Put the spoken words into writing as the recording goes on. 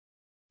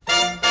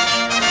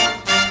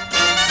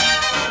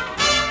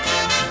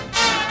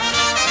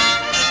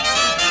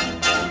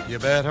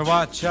better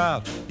watch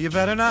out, you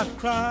better not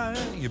cry,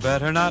 you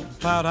better not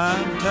pout,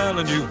 I'm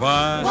telling you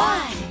why.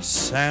 Why?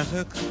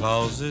 Santa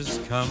Claus is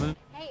coming.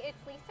 Hey, it's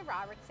Lisa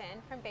Robertson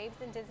from Babes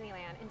in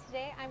Disneyland, and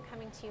today I'm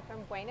coming to you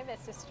from Buena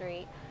Vista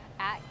Street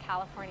at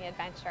California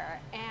Adventure,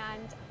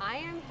 and I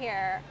am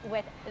here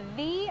with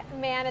the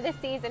man of the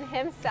season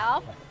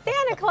himself,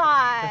 Santa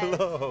Claus.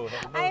 Hello.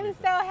 I'm Lisa.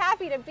 so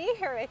happy to be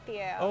here with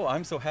you. Oh,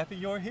 I'm so happy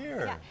you're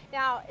here. Yeah.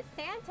 Now,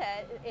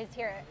 Santa is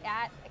here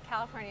at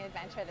California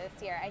Adventure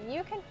this year, and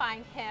you can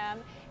find him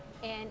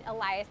in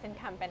Elias &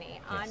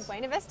 Company on Yes.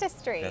 Buena Vista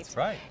Street. That's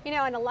right. You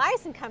know, and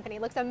Elias & Company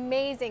looks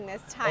amazing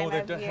this time of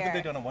year. Haven't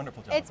they done a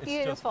wonderful job? It's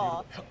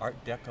beautiful. Just beautiful.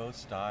 Art Deco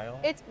style.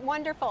 It's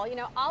wonderful. You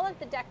know, all of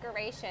the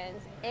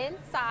decorations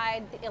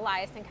inside the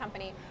Elias &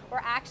 Company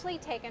were actually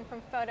taken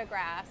from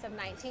photographs of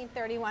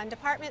 1931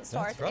 department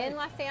stores That's right. in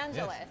Los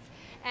Angeles. Yes.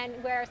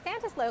 And where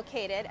Santa's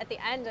located at the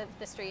end of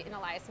the street in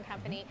Elias &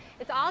 Company,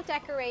 it's all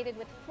decorated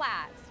with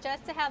flats,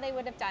 just to how they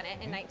would have done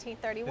it in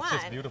 1931. It's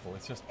just beautiful.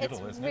 It's just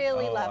beautiful, It's isn't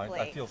really it? Oh, lovely.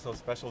 I feel so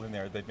special in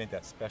there. They've made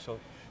that special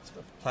sort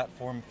of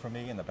platform for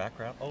me in the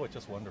background. Oh, it's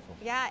just wonderful.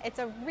 Yeah, it's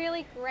a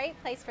really great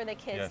place for the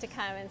kids Yes. to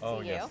come and see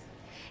Oh, you. yes.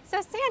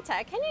 So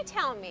Santa, can you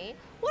tell me,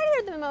 what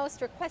are the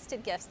most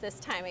requested gifts this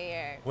time of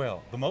year?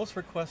 Well, the most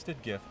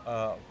requested gift,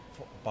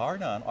 bar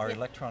none, are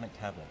electronic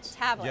tablets.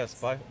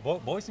 Tablets. Yes,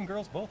 boys and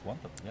girls both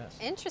want them, yes.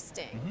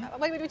 Interesting.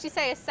 What would you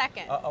say a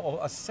second?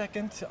 A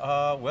second,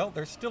 well,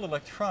 they're still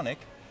electronic,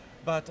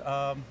 but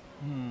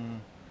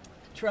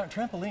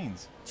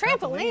trampolines.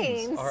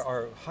 Trampolines?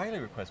 Are highly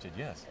requested,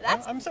 yes.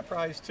 That's- I'm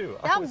surprised too.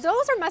 Now,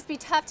 those must be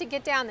tough to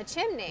get down the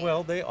chimney.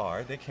 Well, they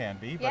can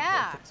be, but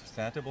Yeah.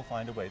 Santa will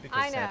find a way because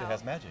I know. Santa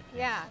has magic.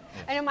 Yeah.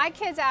 Yes. I know my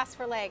kids ask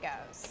for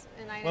Legos.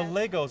 And I know. Well,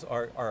 Legos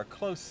are a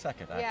close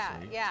second, Yeah,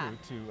 actually, yeah.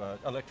 to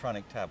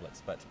electronic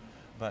tablets, but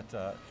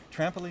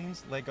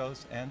trampolines,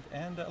 Legos,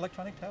 and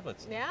electronic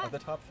tablets Yeah. are the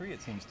top three,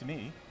 it seems to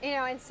me. You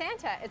know, and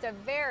Santa is a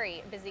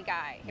very busy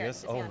guy here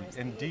Yes, at oh, Disneyland.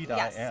 indeed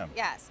yes, I am.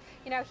 Yes.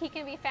 You know, he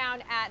can be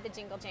found at the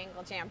Jingle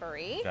Jangle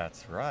Jamboree.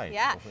 That's right.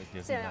 Yeah. over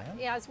at So, Disneyland.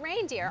 you know, his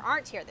reindeer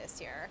aren't here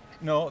this year.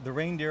 No, the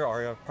reindeer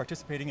are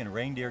participating in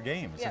reindeer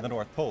games Yeah. in the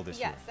North Pole this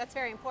year. Yes, that's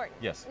very important.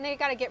 Yes. And they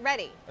got to get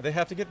ready. They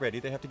have to get ready.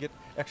 They have to get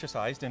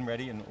exercised and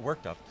ready and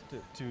worked up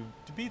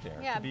to be there,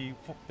 Yeah. to be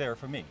there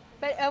for me.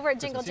 But over at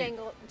Jingle Christmas Eve.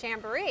 Jangle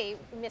Jamboree,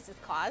 Mrs.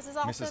 Claus is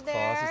also Mrs.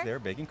 there. Claus is there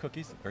baking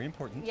cookies, very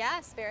important.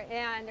 Yes,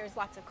 and there's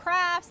lots of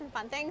crafts and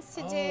fun things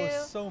to do.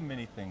 Oh, so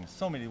many things,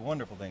 so many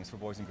wonderful things for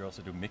boys and girls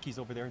to do. Mickey's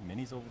over there,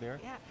 Minnie's over there.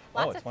 Yeah, Oh,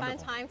 lots it's of fun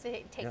wonderful. time to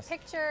take Yes.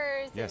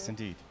 pictures. Yes,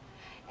 indeed.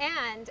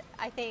 And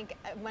I think,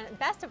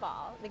 best of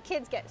all, the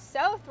kids get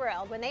so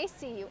thrilled when they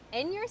see you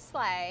in your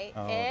sleigh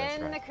Oh, that's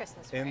in right. the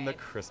Christmas parade. In the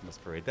Christmas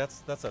parade.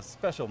 That's a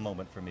special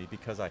moment for me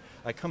because I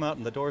come out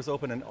and the doors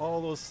open and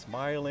all those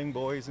smiling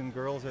boys and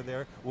girls are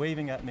there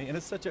waving at me. And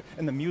it's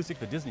and the music,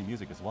 the Disney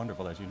music is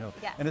wonderful, as you know.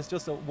 Yes. And it's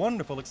just a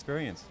wonderful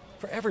experience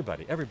for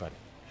everybody.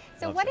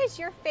 So loves what it. is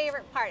your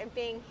favorite part of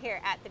being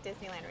here at the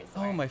Disneyland Resort?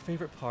 Oh, my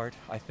favorite part,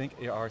 I think,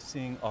 are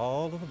seeing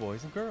all of the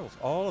boys and girls,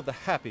 all of the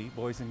happy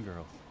boys and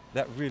girls.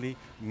 That really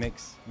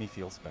makes me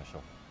feel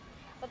special.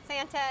 Well,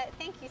 Santa,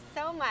 thank you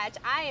so much.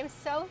 I am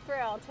so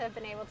thrilled to have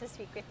been able to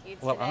speak with you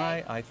today. Well,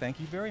 I thank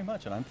you very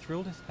much, and I'm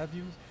thrilled to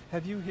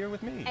have you here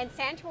with me. And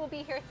Santa will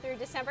be here through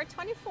December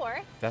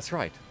 24th. That's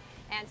right.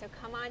 And so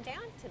come on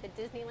down to the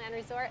Disneyland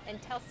Resort and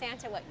tell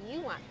Santa what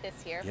you want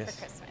this year Yes.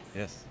 for Christmas.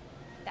 Yes.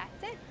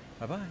 That's it.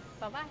 Bye-bye.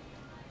 Bye-bye.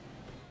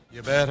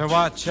 You better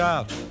watch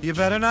out, you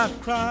better not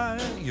cry,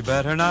 you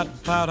better not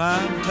pout,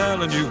 I'm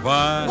telling you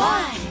why.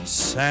 Why?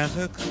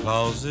 Santa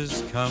Claus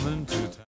is coming to town.